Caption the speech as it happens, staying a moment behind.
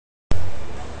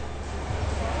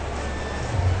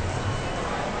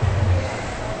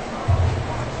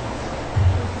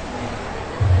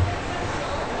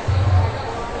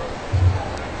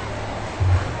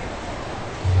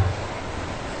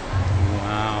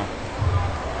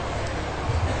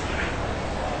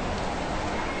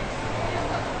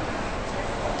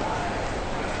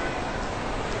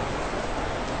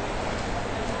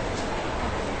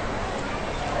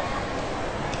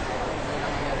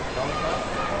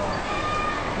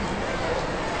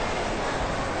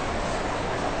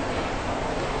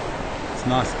It's a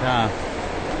nice car.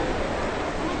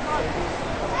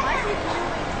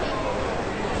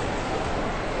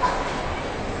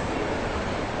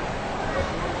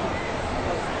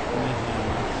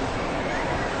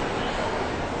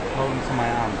 Holding to my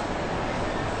arm.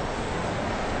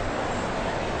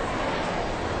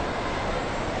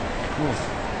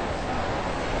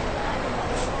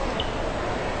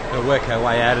 We'll work our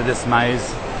way out of this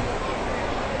maze.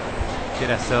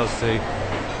 Get ourselves to...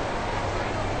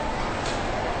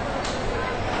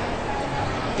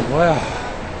 Wow,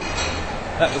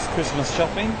 that was Christmas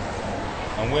shopping,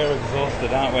 and we're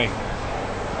exhausted, aren't we?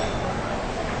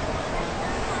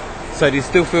 So do you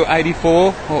still feel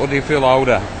 84, or do you feel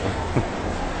older?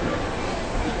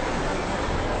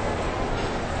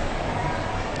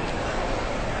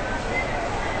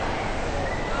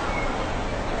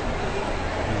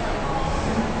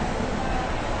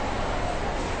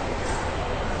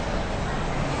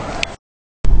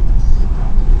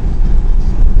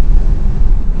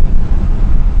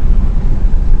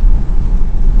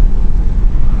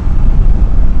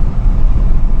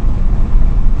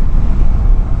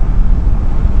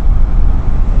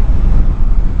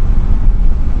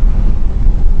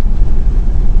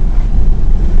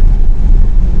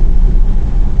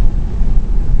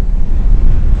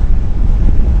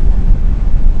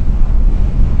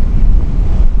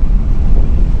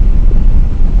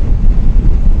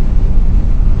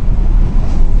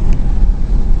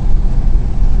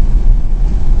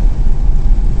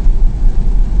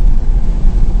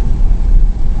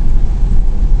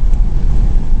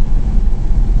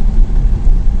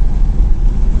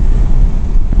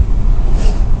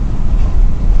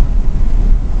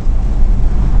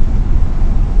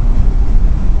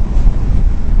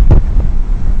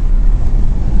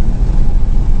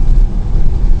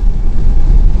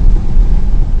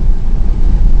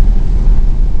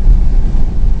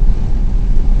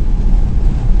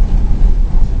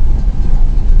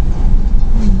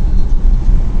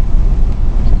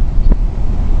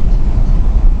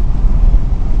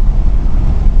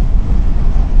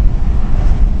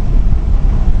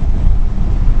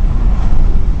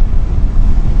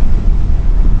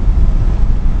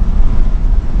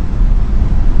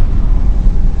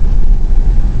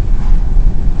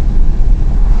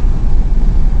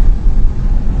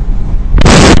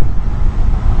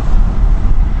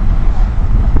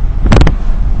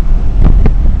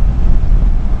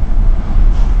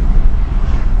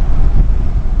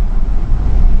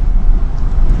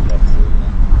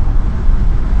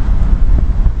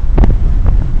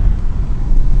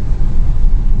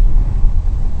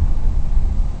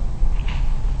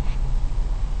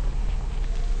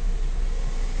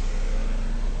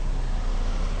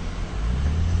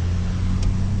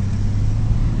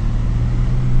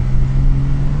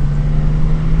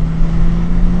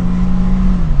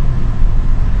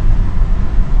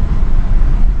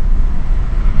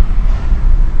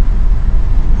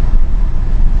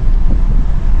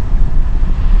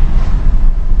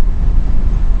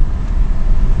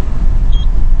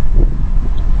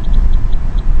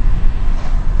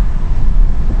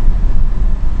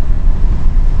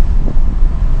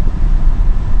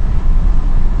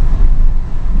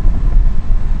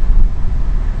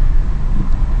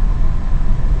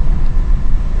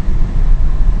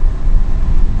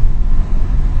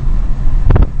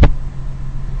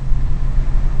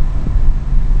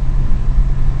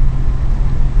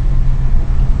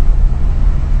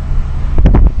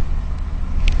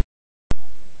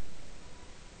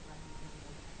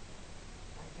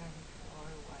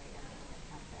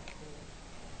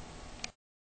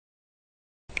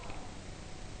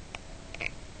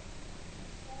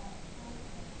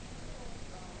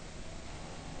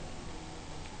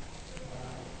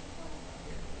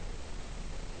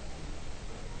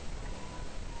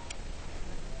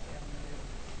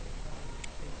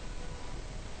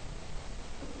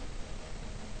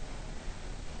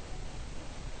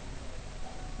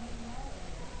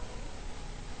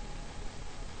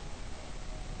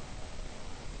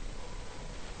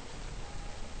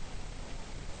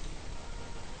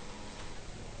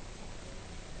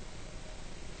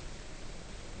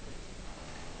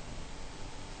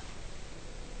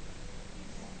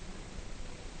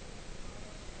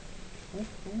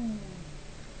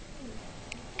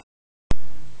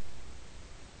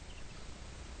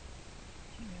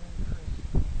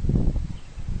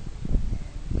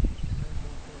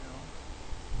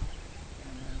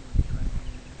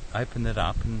 Open it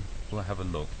up and we'll have a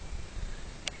look.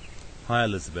 Hi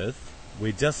Elizabeth,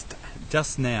 we just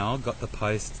now got the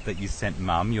post that you sent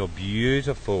Mum, your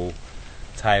beautiful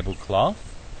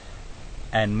tablecloth,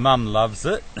 and Mum loves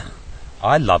it.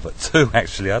 I love it too,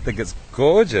 actually. I think it's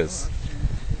gorgeous.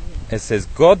 It says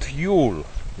God Yule.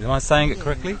 Am I saying it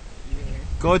correctly?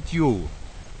 God Yule.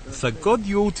 So God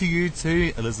Yule to you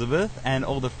too, Elizabeth, and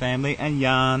all the family, and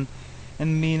Jan,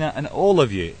 and Mina, and all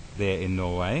of you there in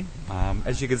Norway.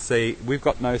 As you can see, we've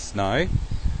got no snow.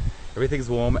 Everything's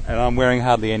warm, and I'm wearing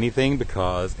hardly anything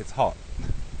because it's hot.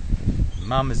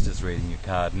 Mum is just reading your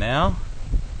card now.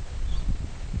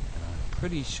 And I'm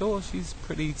pretty sure she's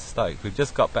pretty stoked. We've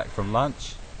just got back from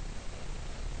lunch.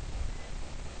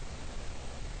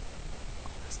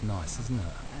 It's nice, isn't it?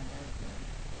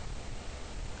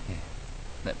 Yeah,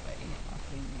 let me.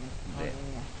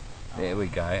 There we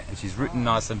go. And she's written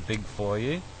nice and big for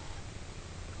you.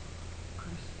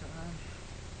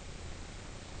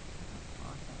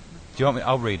 Do you want me?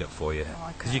 I'll read it for you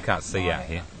because you can't see out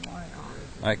here.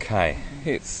 Okay,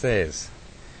 it says,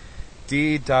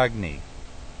 Dear Dagny,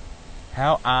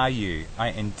 how are you? I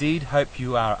indeed hope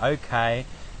you are okay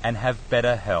and have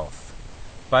better health.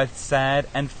 Both sad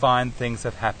and fine things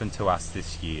have happened to us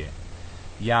this year.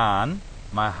 Jan,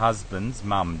 my husband's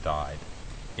mum, died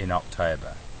in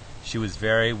October. She was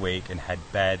very weak and had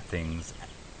bad things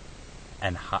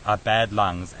and bad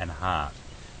lungs and heart.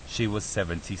 She was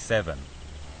 77.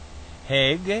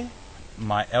 Hege,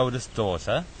 my eldest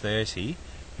daughter, 30,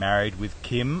 married with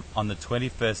Kim on the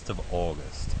 21st of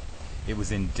August. It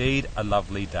was indeed a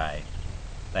lovely day.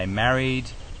 They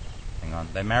married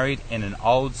in an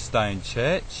old stone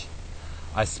church.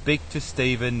 I speak to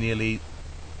Stephen nearly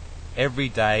every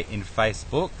day in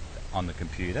Facebook on the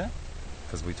computer,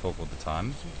 because we talk all the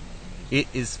time. It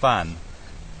is fun.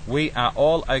 We are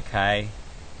all okay.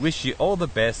 Wish you all the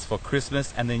best for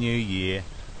Christmas and the New Year.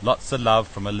 Lots of love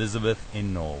from Elizabeth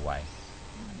in Norway.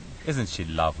 Isn't she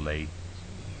lovely?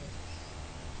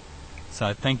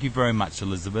 So thank you very much,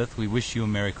 Elizabeth. We wish you a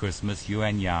Merry Christmas, you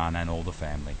and Jan and all the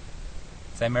family.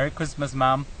 Say Merry Christmas,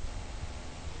 Mum.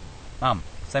 Mum,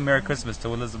 say Merry Christmas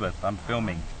to Elizabeth. I'm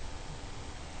filming.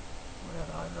 Well,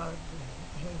 I'd like to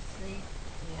see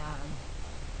Jan.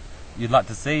 You'd like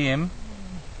to see him?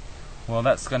 Well,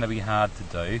 that's going to be hard to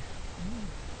do.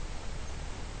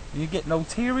 You're getting all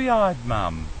teary-eyed,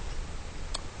 Mum.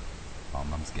 Oh,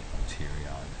 Mum's getting all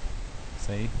teary-eyed.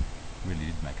 See? Really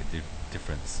did make a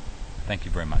difference. Thank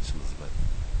you very much, Elizabeth.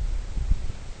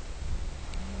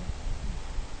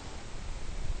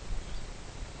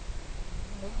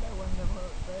 I wonder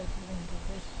what goes into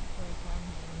this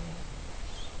family.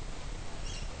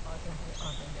 I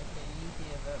think it'd be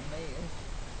easier than me if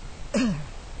the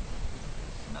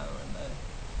snow and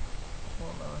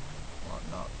all the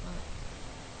whatnot.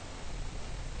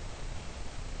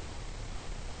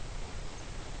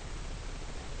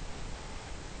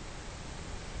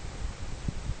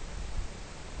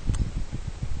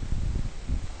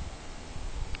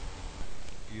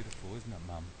 Beautiful, isn't it,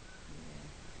 Mum?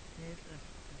 Yeah, here's a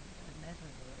map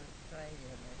of Australia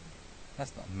then.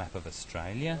 That's not a map of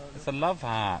Australia. It's a love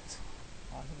heart.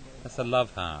 I think it That's a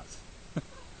love heart.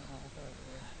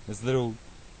 There's little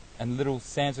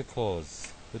Santa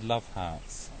Claus with love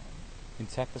hearts in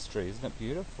tapestry. Isn't it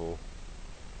beautiful?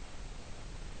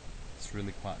 It's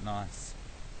really quite nice.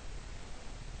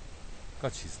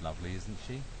 God, she's lovely, isn't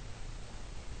she?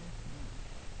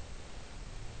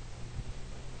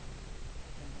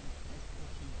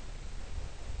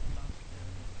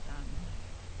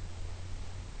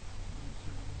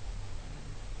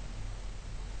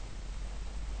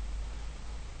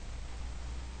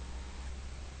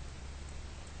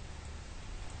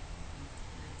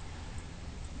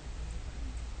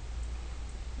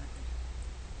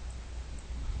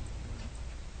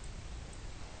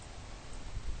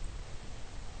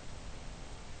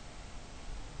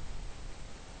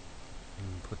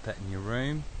 Put that in your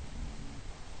room.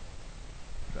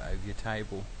 Put it over your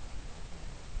table.